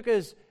he took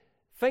his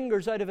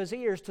fingers out of his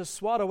ears to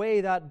swat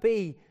away that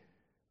bee,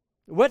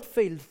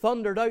 Whitefield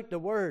thundered out the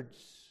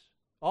words,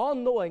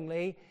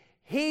 unknowingly,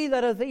 "He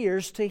that hath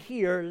ears to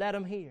hear, let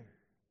him hear."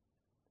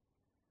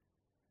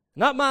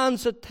 And that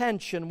man's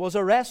attention was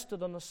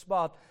arrested on the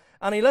spot,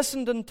 and he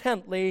listened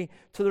intently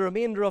to the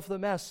remainder of the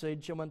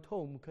message and went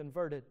home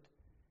converted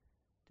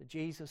to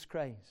Jesus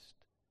Christ.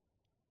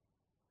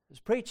 His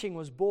preaching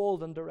was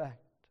bold and direct.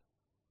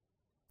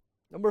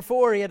 Number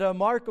 4, he had a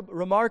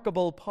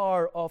remarkable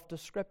power of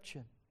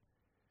description.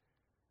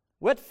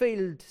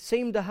 Whitefield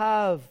seemed to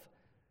have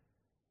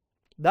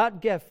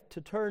that gift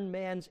to turn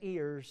men's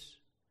ears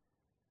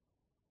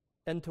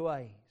into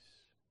eyes.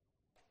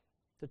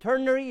 To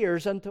turn their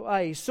ears into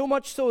eyes. So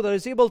much so that he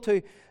was able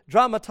to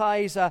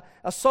dramatize a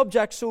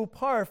subject so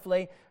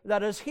powerfully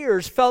that his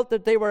hearers felt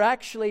that they were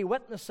actually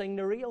witnessing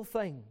the real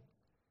thing.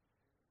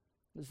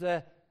 There's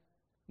the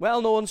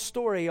well-known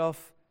story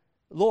of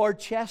Lord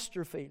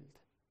Chesterfield,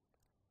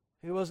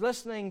 who was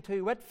listening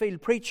to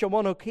Whitefield preach on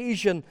one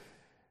occasion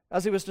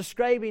as he was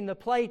describing the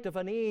plight of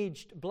an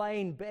aged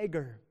blind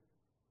beggar.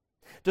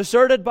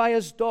 Deserted by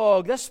his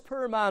dog, this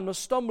poor man was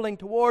stumbling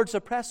towards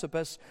a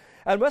precipice,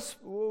 and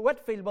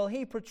Whitefield,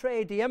 he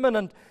portrayed the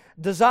imminent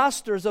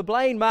disaster as a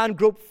blind man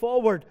groped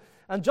forward,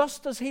 and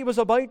just as he was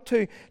about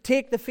to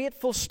take the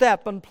fateful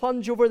step and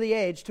plunge over the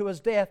edge to his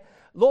death,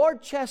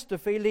 Lord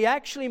Chesterfield, he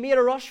actually made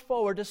a rush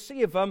forward to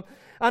save him,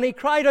 and he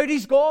cried out,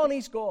 "He's gone,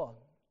 he's gone."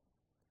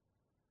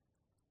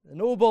 The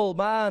noble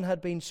man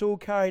had been so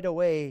carried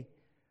away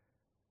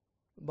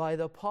by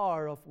the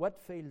power of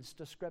Whitefield's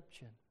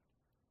description.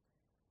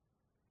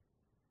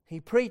 He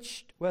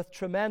preached with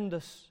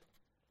tremendous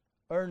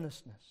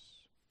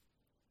earnestness.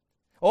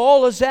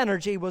 All his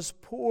energy was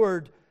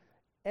poured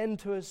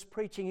into his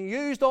preaching. He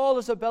used all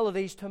his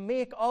abilities to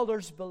make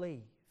others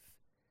believe.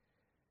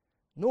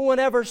 No one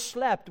ever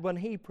slept when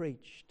he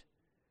preached.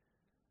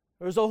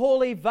 There was a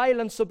holy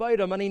violence about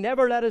him, and he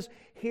never let his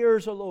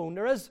hearers alone.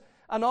 There is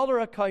another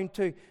account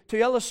to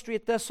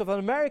illustrate this of an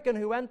American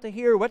who went to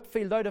hear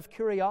Whitefield out of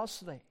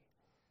curiosity.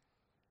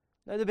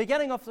 Now, the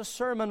beginning of the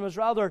sermon was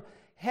rather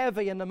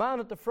heavy, and the man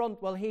at the front,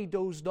 he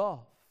dozed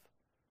off.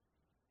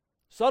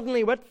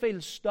 Suddenly,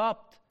 Whitefield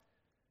stopped,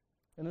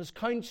 and his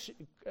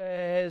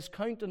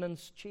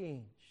countenance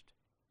changed.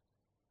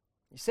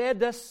 He said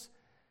this,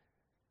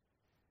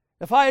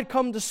 "If I had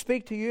come to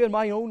speak to you in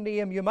my own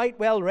name, you might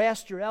well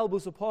rest your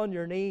elbows upon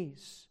your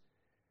knees,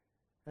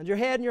 and your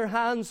head in your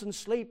hands and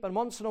sleep, and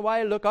once in a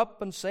while look up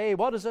and say,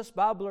 'What is this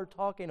babbler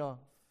talking of?'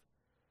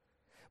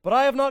 But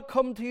I have not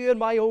come to you in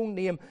my own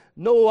name.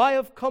 No, I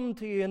have come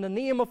to you in the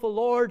name of the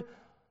Lord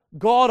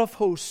God of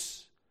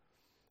hosts."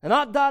 And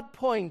at that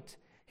point,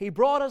 he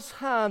brought his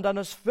hand and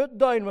his foot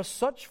down with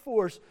such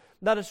force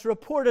that it's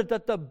reported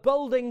that the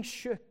building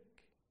shook.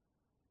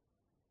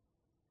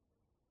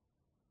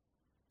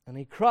 And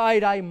he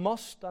cried, "I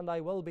must and I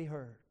will be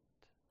heard."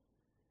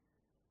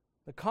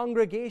 The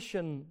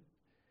congregation,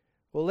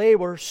 they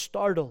were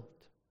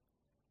startled.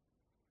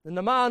 And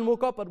the man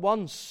woke up at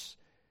once.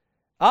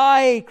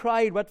 "Aye,"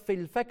 cried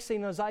Whitefield,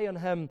 fixing his eye on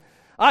him,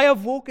 "I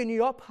have woken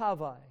you up,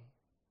 have I?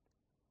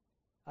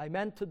 I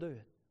meant to do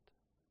it."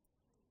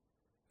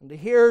 And the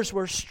hearers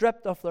were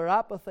stripped of their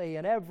apathy,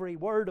 and every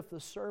word of the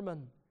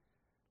sermon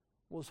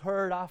was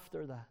heard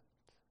after that.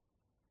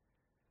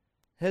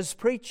 His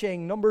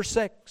preaching, number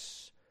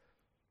 6,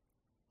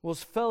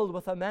 was filled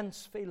with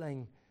immense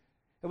feeling.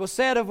 It was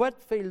said of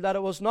Whitefield that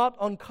it was not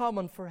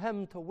uncommon for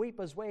him to weep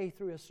his way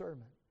through a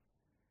sermon.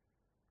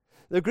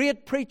 The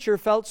great preacher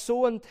felt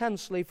so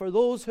intensely for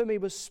those whom he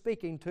was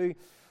speaking to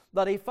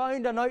that he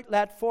found an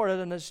outlet for it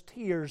in his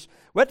tears.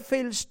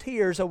 Whitefield's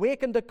tears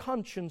awakened the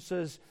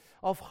consciences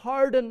of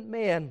hardened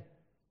men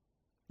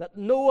that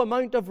no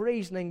amount of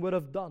reasoning would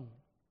have done.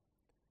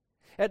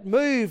 It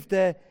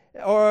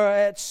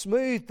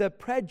smoothed the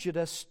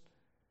prejudice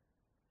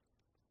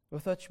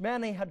with which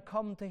many had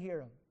come to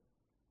hear him.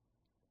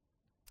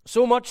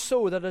 So much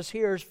so that his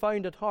hearers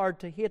found it hard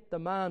to hate the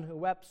man who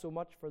wept so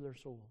much for their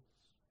souls.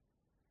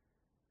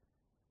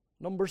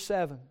 Number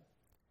 7,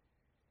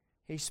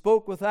 he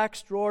spoke with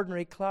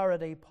extraordinary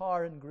clarity,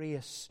 power, and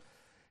grace.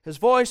 His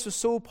voice was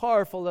so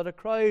powerful that a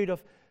crowd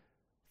of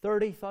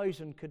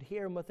 30,000 could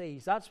hear him with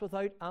ease. That's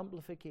without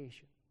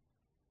amplification.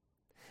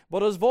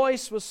 But his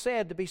voice was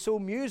said to be so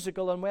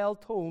musical and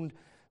well-toned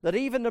that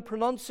even the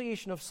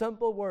pronunciation of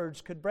simple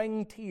words could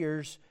bring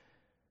tears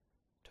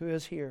to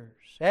his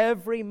hearers.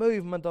 Every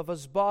movement of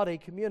his body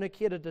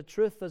communicated the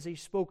truth as he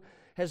spoke.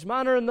 His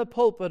manner in the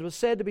pulpit was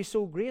said to be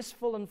so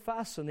graceful and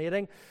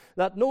fascinating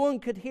that no one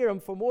could hear him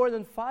for more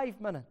than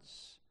 5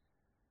 minutes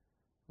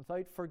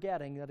without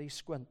forgetting that he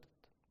squinted.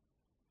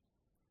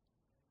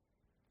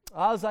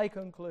 As I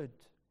conclude,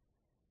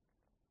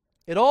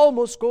 It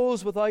almost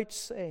goes without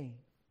saying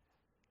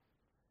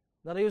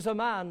that he was a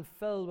man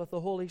filled with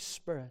the Holy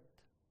Spirit.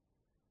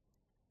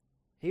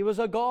 He was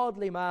a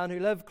godly man who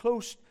lived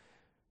close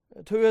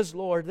to his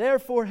Lord.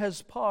 Therefore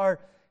his power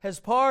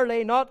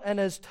lay not in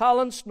his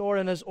talents nor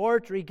in his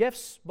oratory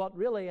gifts, but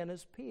really in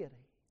his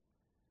piety.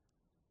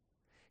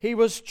 He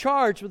was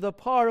charged with the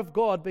power of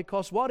God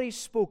because what he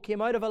spoke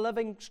came out of a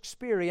living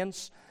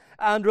experience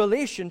and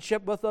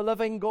relationship with the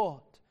living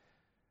God.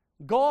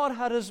 God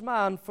had his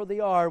man for the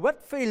hour.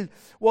 Whitefield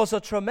was a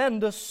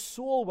tremendous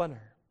soul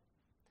winner.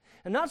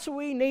 And that's what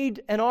we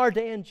need in our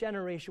day and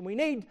generation. We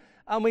need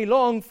and we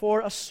long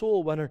for a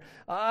soul winner.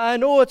 I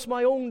know it's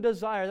my own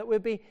desire that we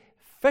be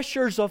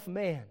fishers of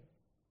men.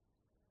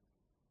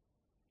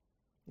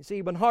 You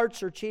see, when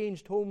hearts are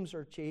changed, homes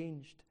are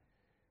changed.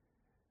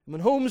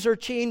 When homes are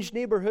changed,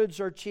 neighborhoods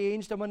are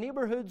changed. And when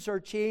neighborhoods are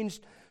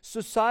changed,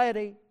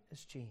 society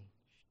is changed.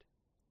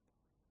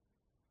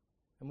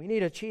 And we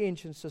need a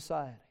change in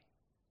society.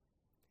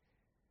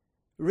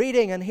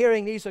 Reading and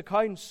hearing these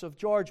accounts of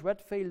George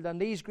Whitefield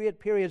and these great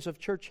periods of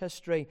church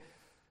history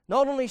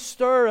not only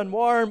stir and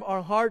warm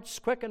our hearts,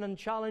 quicken and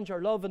challenge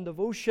our love and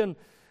devotion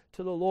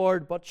to the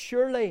Lord, but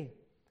surely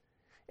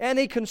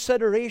any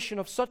consideration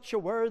of such a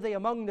worthy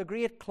among the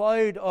great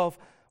cloud of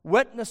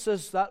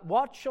witnesses that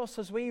watch us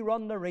as we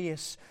run the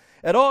race,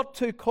 it ought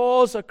to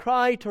cause a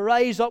cry to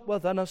rise up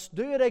within us.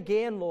 Do it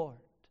again, Lord.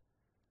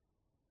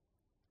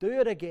 Do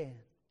it again.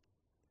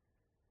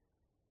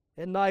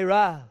 In thy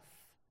wrath,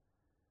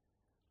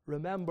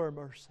 remember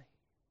mercy.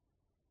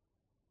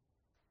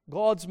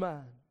 God's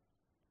man.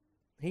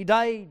 He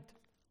died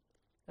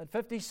at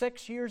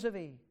 56 years of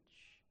age,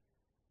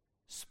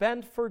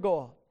 spent for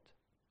God.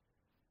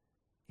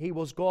 He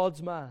was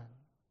God's man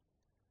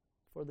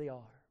for the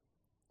hour.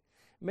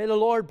 May the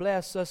Lord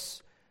bless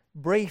this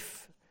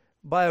brief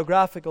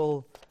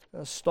biographical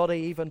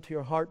study even to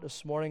your heart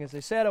this morning. As I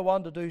said, I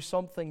wanted to do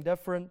something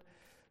different,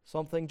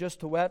 something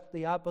just to whet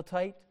the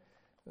appetite,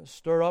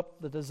 stir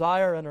up the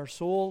desire in our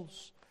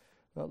souls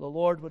that the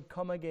Lord would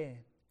come again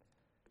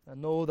and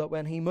know that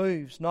when He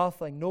moves,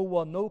 nothing, no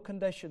one, no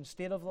condition,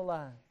 state of the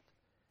land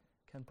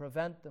can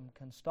prevent Him,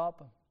 can stop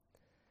Him,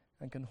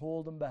 and can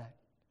hold Him back.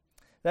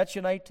 Let's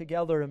unite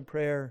together in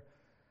prayer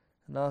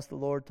and ask the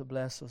Lord to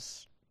bless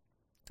us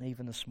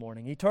even this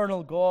morning.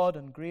 Eternal God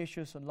and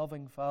gracious and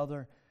loving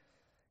Father,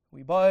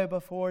 we bow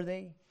before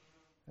Thee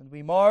and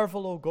we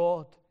marvel, O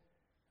God,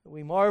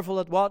 we marvel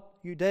at what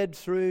You did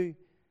through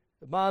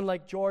a man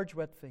like George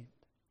Whitefield.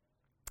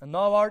 And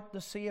Thou art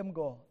the same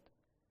God.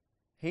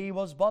 He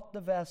was but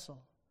the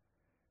vessel.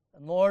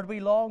 And Lord, we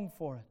long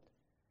for it.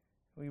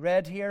 We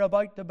read here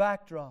about the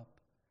backdrop,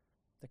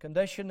 the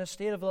condition, the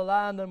state of the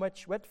land in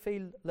which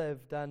Whitefield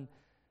lived. And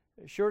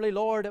surely,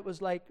 Lord, it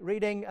was like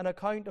reading an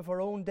account of our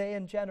own day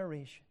and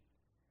generation.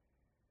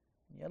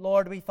 Yet,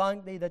 Lord, we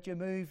thank Thee that You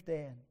moved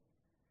then.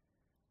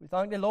 We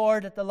thank Thee,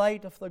 Lord, that the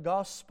light of the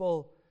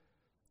gospel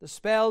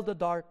dispelled the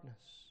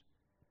darkness.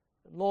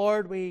 And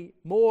Lord, we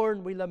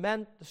mourn, we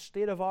lament the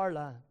state of our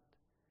land.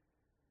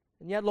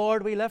 And yet,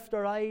 Lord, we lift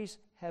our eyes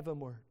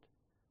heavenward.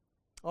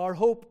 Our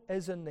hope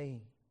is in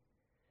Thee.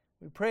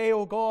 We pray,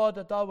 O God,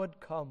 that Thou would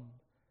come,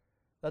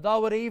 that Thou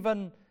would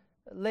even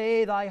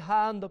lay Thy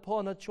hand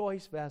upon a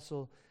choice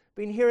vessel.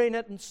 Been hearing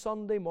it on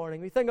Sunday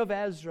morning. We think of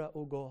Ezra,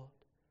 O God.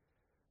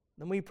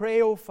 And we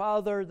pray, O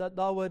Father, that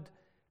Thou would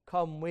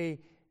come. We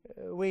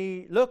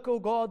look, O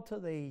God, to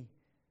Thee.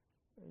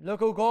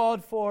 Look, O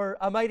God, for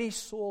a mighty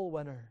soul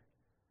winner,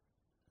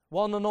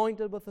 one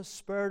anointed with the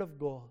Spirit of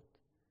God.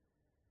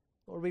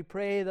 Lord, we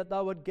pray that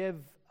Thou would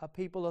give a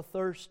people a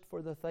thirst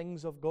for the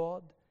things of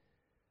God.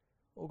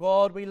 O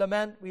God, we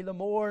lament, we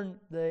mourn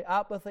the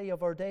apathy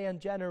of our day and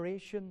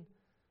generation,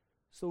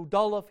 so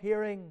dull of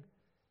hearing,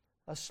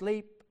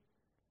 asleep,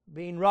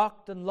 being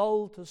rocked and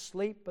lulled to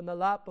sleep in the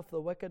lap of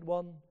the wicked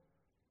one,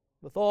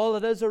 with all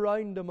that is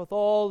around them, with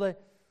all the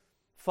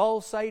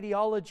false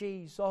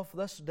ideologies of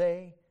this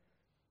day,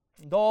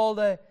 and all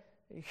the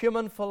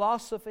human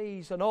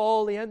philosophies, and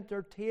all the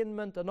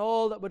entertainment, and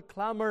all that would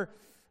clamor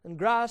and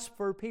grasp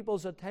for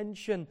people's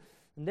attention.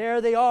 And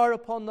there they are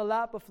upon the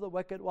lap of the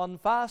wicked one,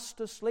 fast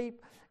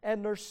asleep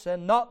in their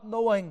sin, not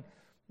knowing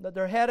that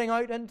they're heading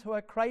out into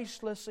a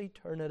Christless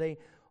eternity.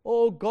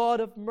 O God,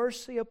 have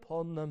mercy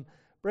upon them.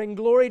 Bring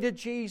glory to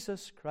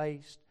Jesus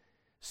Christ.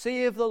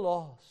 Save the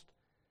lost.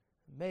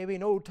 May we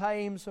know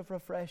times of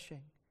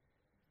refreshing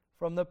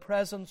from the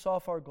presence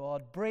of our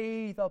God.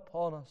 Breathe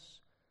upon us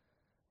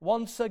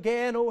once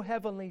again, O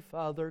Heavenly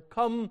Father.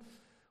 Come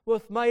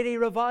with mighty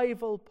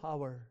revival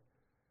power.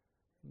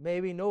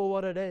 May we know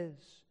what it is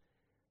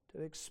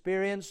to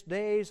experience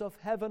days of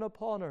heaven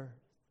upon earth.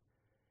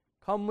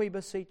 Come, we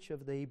beseech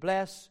of Thee.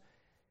 Bless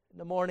in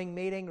the morning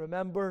meeting.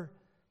 Remember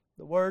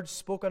the words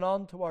spoken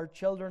unto our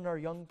children, our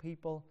young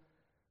people.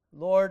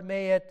 Lord,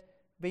 may it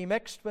be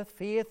mixed with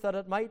faith that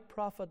it might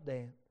profit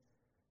them.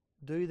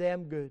 Do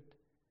them good.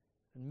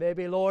 And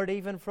maybe, Lord,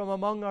 even from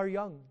among our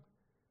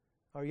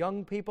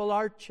young people,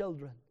 our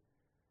children,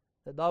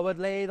 that Thou would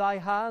lay Thy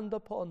hand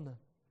upon them.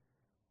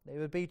 They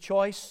would be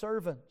choice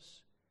servants.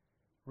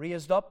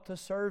 raised up to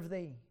serve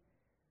Thee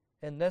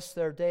in this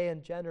their day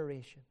and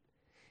generation.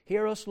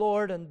 Hear us,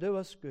 Lord, and do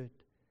us good.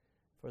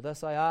 For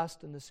this I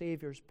ask in the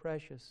Saviour's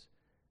precious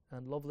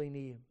and lovely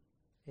name.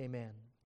 Amen.